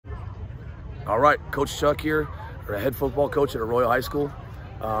All right, Coach Chuck here, or head football coach at Arroyo High School.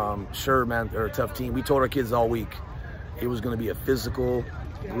 Sure, man, they're a tough team. We told our kids all week it was going to be a physical,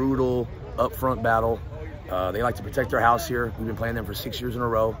 brutal, up-front battle. They like to protect their house here. We've been playing them for 6 years in a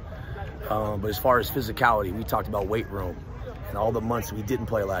row. But as far as physicality, we talked about weight room and all the months we didn't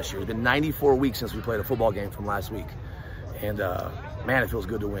play last year. It's been 94 weeks since we played a football game from last week. And man, it feels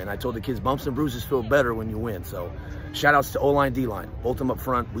good to win. I told the kids bumps and bruises feel better when you win. So shout outs to O-line, D-line, both of them up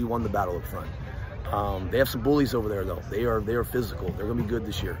front. We won the battle up front. They have some bullies over there though. They are physical. They're gonna be good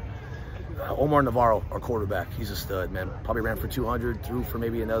this year. Omar Navarro, our quarterback, he's a stud, man. Probably ran for 200, threw for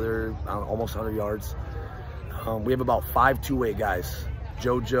maybe another almost 100 yards. We have about 5 two-way guys.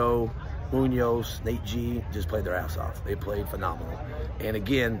 JoJo, Munoz, Nate G just played their ass off. They played phenomenal. And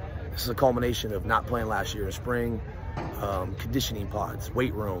again, this is a culmination of not playing last year in spring, conditioning pods,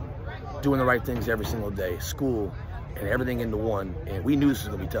 weight room, doing the right things every single day, school, and everything into one. And we knew this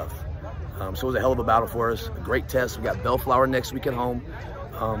was gonna be tough. So it was a hell of a battle for us. A great test. We got Bellflower next week at home.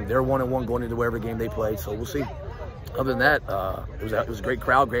 They're 1-1 going into wherever game they play, so we'll see. Other than that, it was a great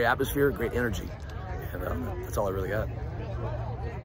crowd, great atmosphere, great energy. And that's all I really got.